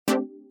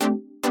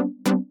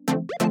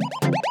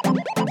What's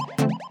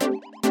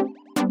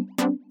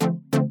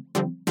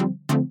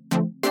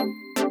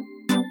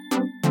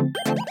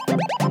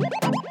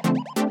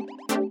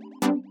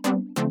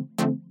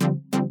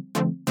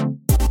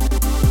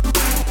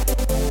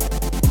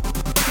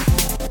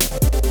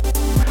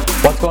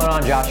going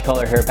on? Josh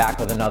Kohler here, back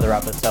with another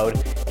episode,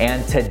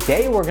 and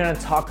today we're going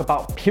to talk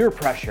about peer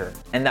pressure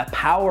and the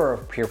power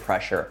of peer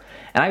pressure.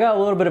 And I got a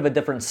little bit of a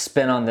different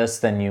spin on this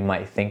than you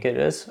might think it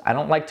is. I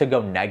don't like to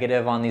go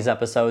negative on these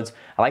episodes.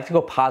 I like to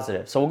go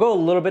positive. So we'll go a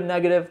little bit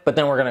negative, but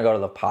then we're going to go to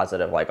the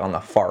positive, like on the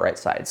far right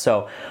side.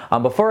 So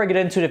before I get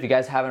into it, if you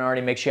guys haven't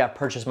already, make sure you have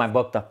purchased my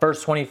book, The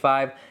First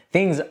 25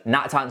 Things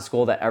Not Taught in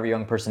School That Every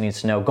Young Person Needs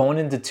to Know. Going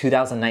into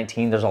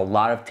 2019, there's a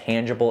lot of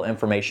tangible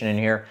information in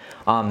here.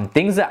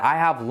 Things that I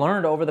have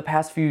learned over the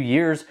past few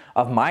years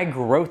of my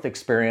growth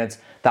experience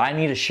that I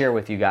need to share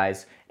with you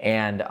guys.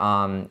 And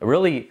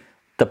really,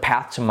 the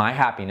path to my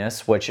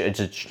happiness, which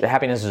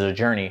happiness is a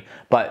journey,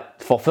 but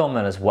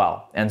fulfillment as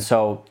well. And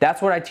so that's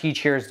what I teach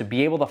here, is to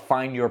be able to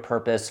find your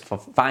purpose,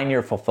 find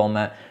your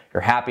fulfillment,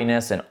 your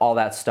happiness, and all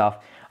that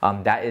stuff.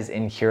 That is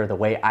in here the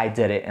way I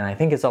did it, and I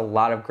think it's a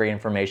lot of great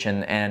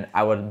information, and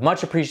I would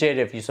much appreciate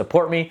it if you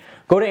support me.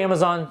 Go to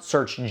Amazon,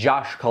 search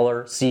Josh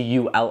Kohler,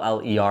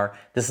 C-U-L-L-E-R.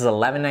 This is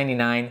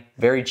 $11.99,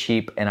 very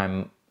cheap, and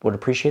I would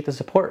appreciate the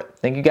support.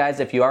 Thank you guys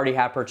if you already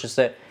have purchased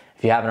it.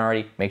 If you haven't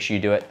already, make sure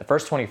you do it. The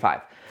First 25.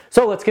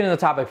 So let's get into the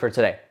topic for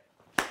today.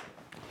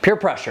 Peer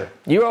pressure.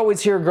 You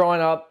always hear growing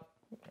up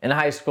in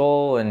high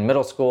school and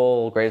middle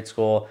school, grade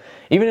school,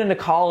 even into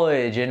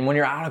college, and when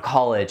you're out of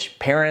college,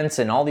 parents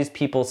and all these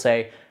people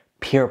say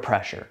peer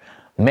pressure.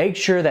 Make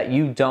sure that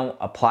you don't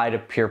apply to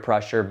peer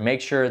pressure. Make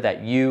sure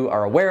that you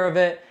are aware of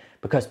it,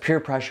 because peer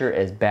pressure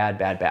is bad,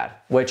 bad, bad.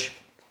 Which,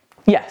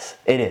 yes,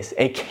 it is.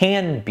 It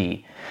can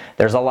be.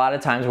 There's a lot of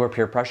times where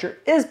peer pressure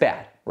is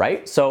bad,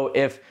 right? So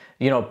if,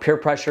 peer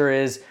pressure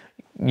is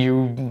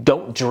you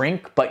don't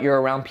drink, but you're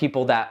around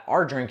people that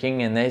are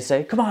drinking and they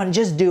say, come on,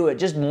 just do it.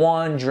 Just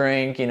one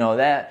drink,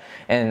 that.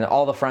 And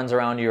all the friends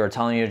around you are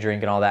telling you to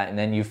drink and all that. And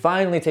then you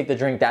finally take the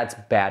drink. That's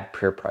bad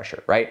peer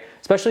pressure, right?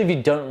 Especially if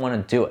you don't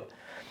want to do it.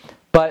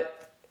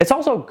 But it's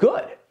also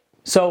good.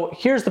 So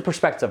here's the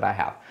perspective I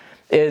have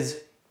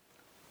is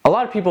a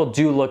lot of people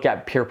do look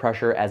at peer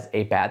pressure as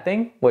a bad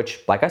thing, which,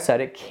 like I said,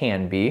 it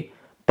can be.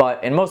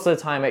 And most of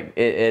the time it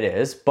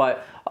is.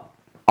 But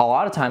a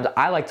lot of times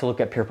I like to look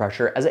at peer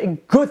pressure as a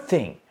good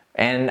thing.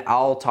 And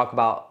I'll talk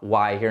about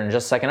why here in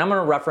just a second. I'm going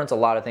to reference a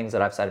lot of things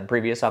that I've said in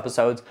previous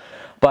episodes,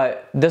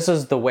 but this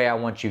is the way I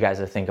want you guys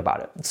to think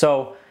about it.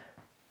 So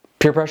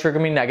peer pressure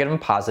can be negative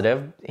and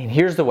positive. And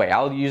here's the way.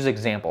 I'll use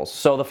examples.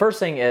 So the first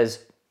thing is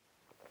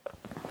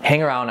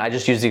hang around. I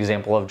just used the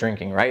example of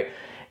drinking, right?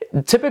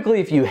 Typically,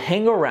 if you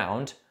hang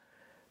around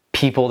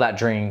people that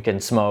drink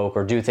and smoke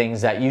or do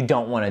things that you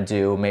don't want to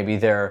do, maybe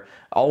they're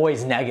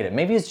always negative.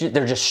 Maybe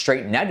they're just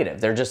straight negative.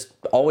 They're just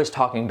always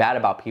talking bad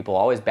about people,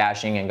 always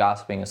bashing and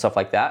gossiping and stuff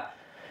like that.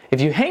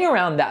 If you hang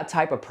around that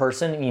type of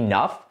person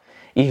enough,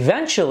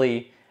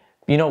 eventually,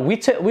 we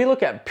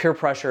look at peer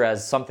pressure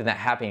as something that's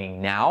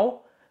happening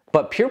now,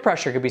 but peer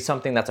pressure could be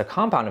something that's a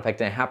compound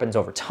effect and it happens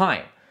over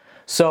time.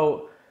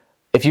 So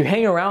if you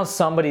hang around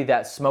somebody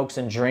that smokes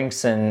and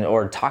drinks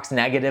or talks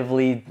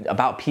negatively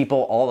about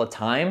people all the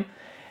time,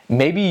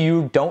 maybe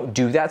you don't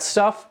do that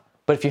stuff,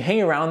 but if you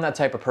hang around that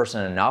type of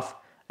person enough,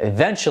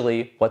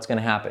 eventually what's going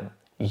to happen?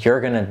 You're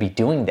going to be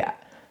doing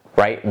that,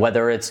 right?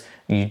 Whether it's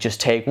you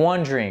just take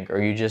one drink or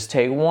you just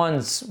take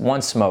one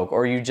smoke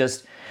or you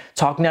just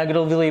talk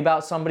negatively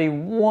about somebody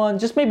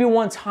just maybe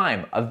one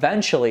time,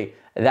 eventually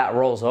that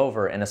rolls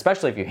over. And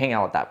especially if you hang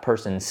out with that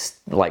person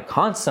like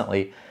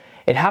constantly,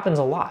 it happens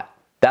a lot.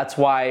 That's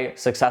why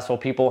successful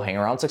people hang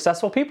around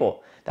successful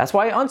people. That's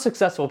why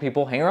unsuccessful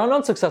people hang around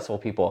unsuccessful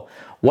people.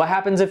 What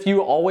happens if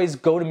you always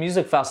go to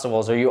music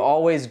festivals or you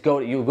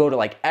go to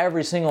like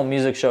every single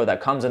music show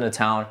that comes into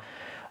town?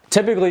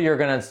 Typically, you're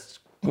going to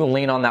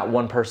lean on that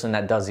one person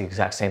that does the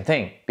exact same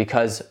thing,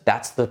 because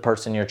that's the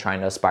person you're trying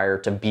to aspire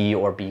to be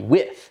or be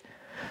with.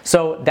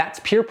 So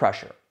that's peer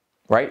pressure,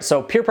 right?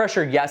 So peer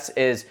pressure, yes,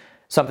 is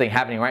something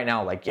happening right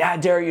now, like, yeah, I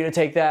dare you to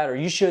take that, or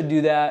you should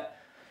do that.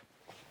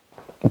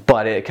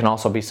 But it can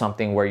also be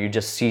something where you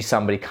just see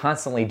somebody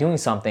constantly doing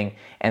something,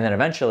 and then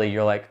eventually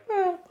you're like,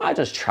 I'll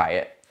just try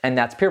it. And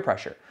that's peer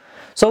pressure.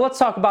 So let's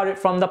talk about it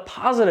from the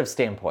positive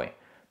standpoint.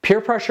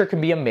 Peer pressure can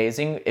be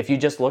amazing if you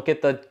just look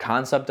at the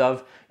concept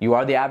of you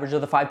are the average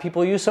of the 5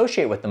 people you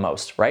associate with the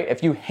most, right?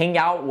 If you hang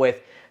out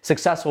with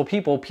successful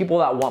people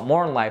that want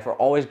more in life, are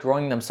always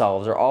growing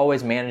themselves, or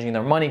always managing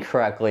their money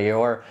correctly,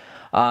 or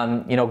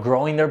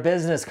growing their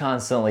business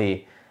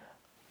constantly,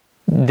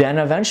 then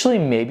eventually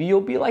maybe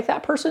you'll be like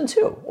that person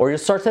too, or you'll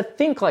start to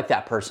think like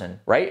that person,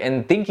 right?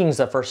 And thinking is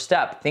the first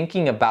step.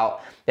 Thinking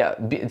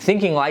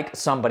like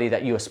somebody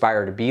that you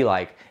aspire to be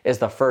like is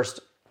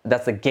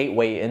that's the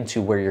gateway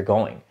into where you're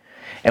going.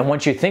 And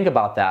once you think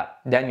about that,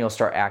 then you'll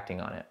start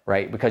acting on it,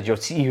 right? Because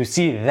you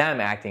see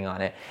them acting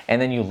on it,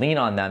 and then you lean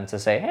on them to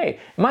say, hey,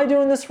 am I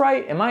doing this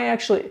right?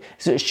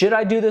 Should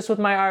I do this with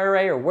my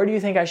IRA, or where do you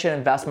think I should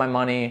invest my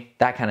money?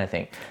 That kind of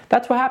thing.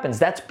 That's what happens.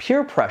 That's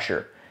peer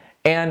pressure.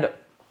 And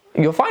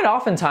you'll find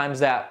oftentimes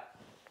that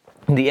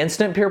the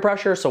instant peer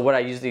pressure, so what I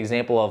use the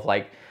example of,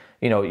 like,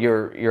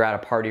 you're at a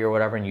party or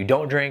whatever and you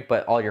don't drink,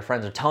 but all your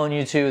friends are telling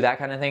you to, that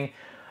kind of thing.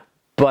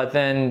 But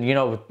then,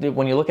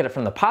 when you look at it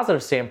from the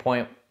positive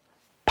standpoint,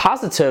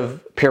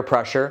 positive peer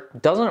pressure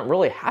doesn't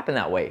really happen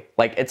that way.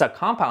 Like, it's a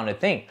compounded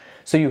thing.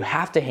 So you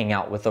have to hang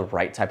out with the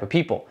right type of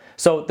people.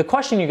 So the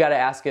question you got to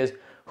ask is,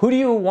 who do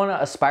you want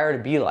to aspire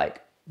to be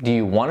like? Do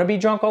you want to be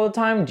drunk all the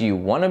time? Do you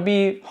want to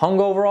be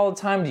hungover all the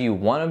time? Do you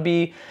want to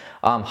be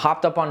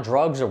hopped up on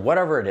drugs or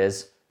whatever it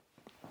is?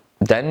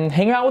 Then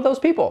hang out with those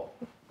people.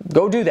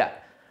 Go do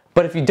that.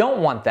 But if you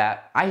don't want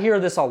that, I hear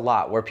this a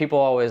lot where people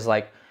always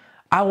like,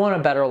 I want a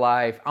better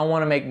life. I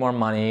want to make more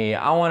money.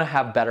 I want to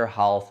have better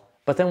health.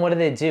 But then what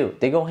do?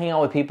 They go hang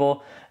out with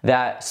people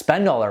that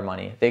spend all their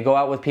money. They go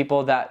out with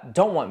people that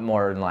don't want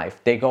more in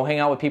life. They go hang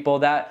out with people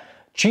that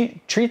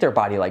treat their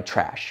body like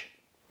trash.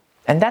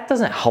 And that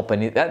doesn't help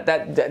any.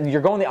 That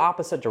you're going the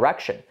opposite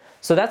direction.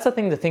 So that's the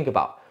thing to think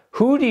about.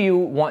 Who do you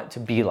want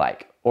to be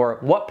like? Or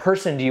what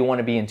person do you want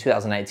to be in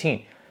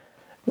 2019?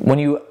 When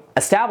you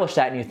establish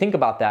that and you think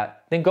about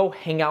that, then go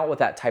hang out with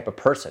that type of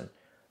person.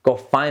 Go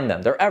find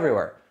them. They're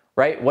everywhere,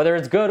 right? Whether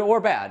it's good or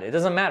bad, it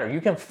doesn't matter.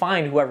 You can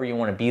find whoever you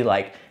want to be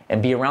like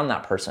and be around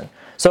that person.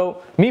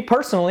 So me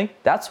personally,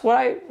 that's what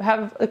I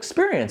have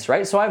experienced,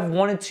 right? So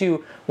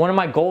one of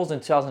my goals in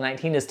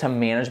 2019 is to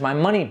manage my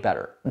money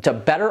better, to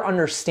better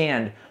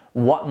understand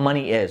what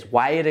money is,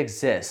 why it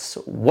exists,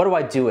 what do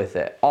I do with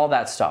it, all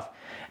that stuff.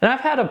 And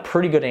I've had a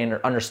pretty good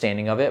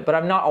understanding of it, but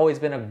I've not always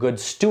been a good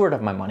steward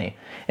of my money.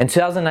 In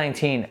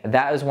 2019,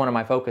 that is one of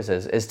my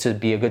focuses, is to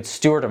be a good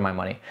steward of my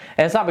money.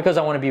 And it's not because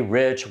I want to be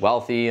rich,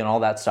 wealthy, and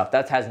all that stuff.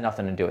 That has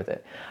nothing to do with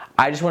it.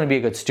 I just want to be a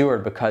good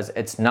steward because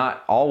it's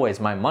not always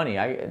my money.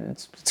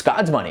 It's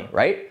God's money,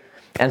 right?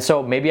 And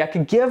so maybe I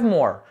could give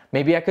more.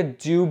 Maybe I could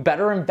do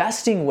better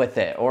investing with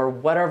it, or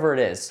whatever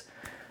it is.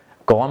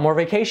 Go on more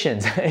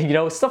vacations,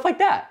 stuff like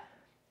that.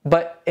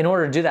 But in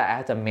order to do that, I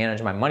have to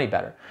manage my money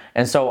better.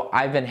 And so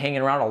I've been hanging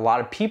around a lot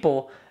of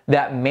people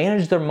that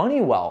manage their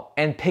money well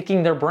and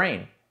picking their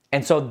brain.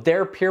 And so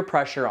their peer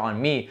pressure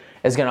on me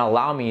is going to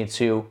allow me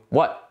to,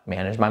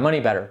 manage my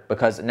money better.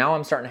 Because now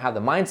I'm starting to have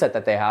the mindset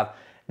that they have.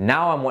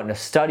 Now I'm wanting to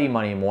study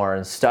money more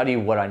and study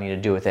what I need to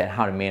do with it and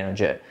how to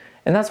manage it.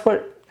 And that's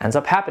what ends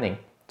up happening.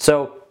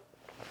 So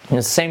it's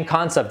the same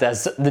concept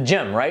as the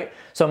gym, right?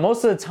 So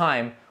most of the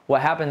time, what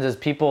happens is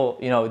people,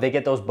 they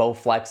get those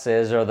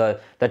Bowflexes or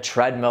the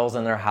treadmills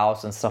in their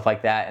house and stuff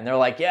like that. And they're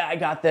like, yeah, I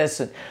got this.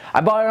 And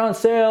I bought it on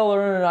sale,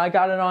 or I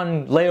got it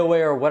on layaway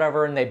or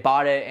whatever. And they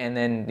bought it. And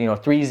then,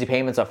 3 easy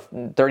payments of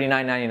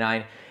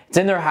 $39.99. It's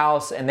in their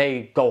house and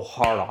they go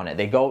hard on it.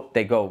 They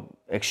go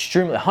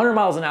extremely 100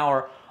 miles an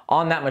hour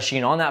on that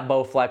machine, on that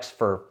Bowflex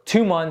for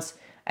 2 months.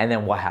 And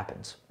then what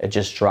happens? It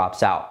just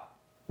drops out.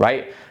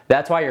 Right?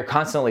 That's why you're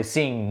constantly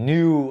seeing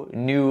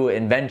new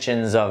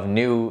inventions of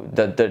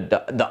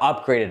the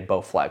upgraded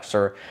Bowflex,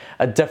 or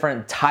a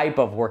different type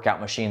of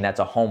workout machine that's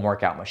a home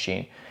workout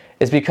machine.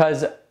 It's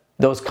because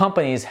those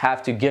companies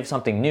have to give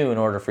something new in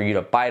order for you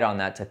to bite on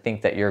that, to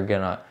think that you're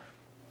gonna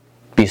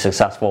be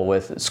successful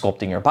with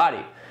sculpting your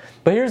body.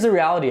 But here's the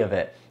reality of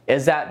it,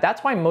 is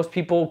that's why most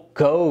people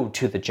go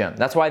to the gym.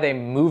 That's why they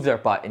move their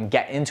butt and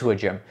get into a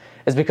gym,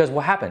 is because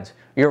what happens?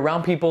 You're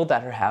around people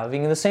that are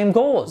having the same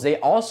goals. They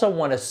also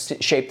want to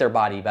shape their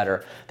body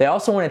better. They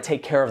also want to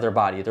take care of their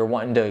body. They're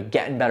wanting to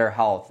get in better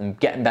health and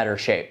get in better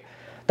shape.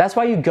 That's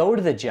why you go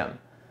to the gym.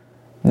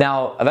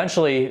 Now,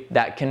 eventually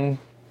that can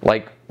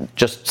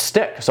just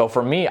stick. So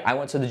for me, I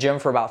went to the gym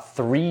for about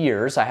 3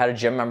 years. I had a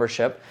gym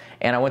membership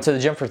and I went to the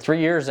gym for 3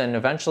 years, and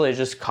eventually it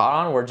just caught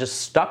on, where it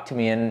just stuck to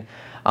me. And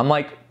I'm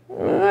like,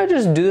 I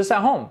just do this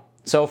at home.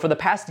 So for the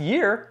past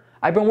year,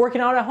 I've been working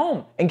out at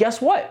home. And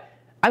guess what?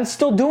 I'm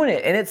still doing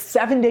it, and it's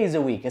 7 days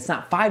a week. It's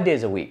not 5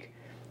 days a week.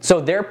 So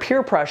their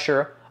peer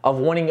pressure of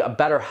wanting a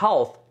better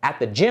health at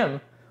the gym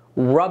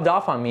rubbed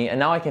off on me, and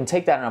now I can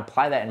take that and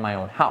apply that in my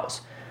own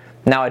house.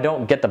 Now, I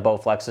don't get the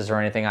Bowflexes or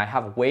anything. I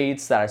have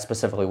weights that I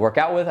specifically work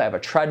out with. I have a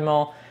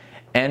treadmill,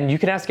 and you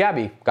can ask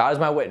Gabby. God is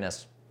my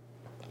witness.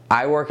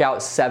 I work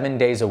out 7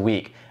 days a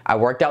week. I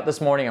worked out this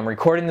morning. I'm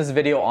recording this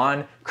video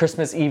on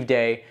Christmas Eve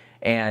day,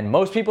 and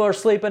most people are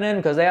sleeping in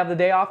because they have the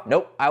day off.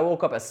 Nope, I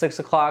woke up at 6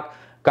 o'clock,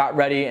 got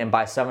ready, and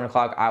by 7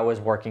 o'clock, I was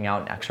working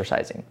out and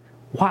exercising.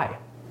 Why?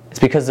 It's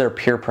because their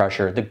peer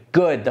pressure,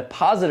 the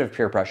positive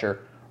peer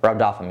pressure,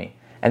 rubbed off on me.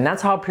 And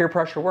that's how peer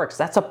pressure works.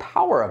 That's the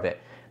power of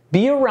it.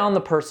 Be around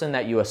the person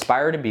that you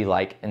aspire to be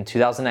like in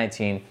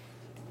 2019,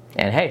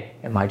 and hey,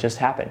 it might just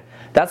happen.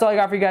 That's all I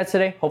got for you guys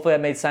today. Hopefully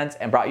that made sense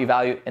and brought you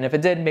value. And if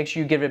it did, make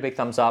sure you give it a big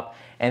thumbs up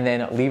and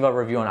then leave a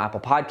review on Apple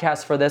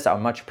Podcasts for this. I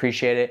would much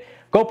appreciate it.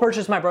 Go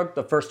purchase my book,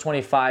 The First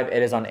 25.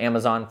 It is on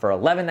Amazon for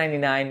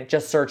 $11.99.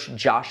 Just search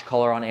Josh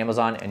Culler on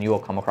Amazon and you will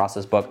come across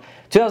this book.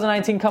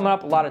 2019 coming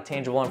up, a lot of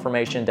tangible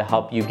information to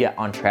help you get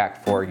on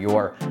track for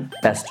your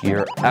best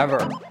year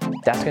ever.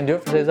 That's gonna do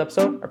it for today's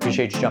episode. I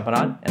appreciate you jumping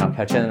on, and I'll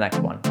catch you in the next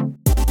one.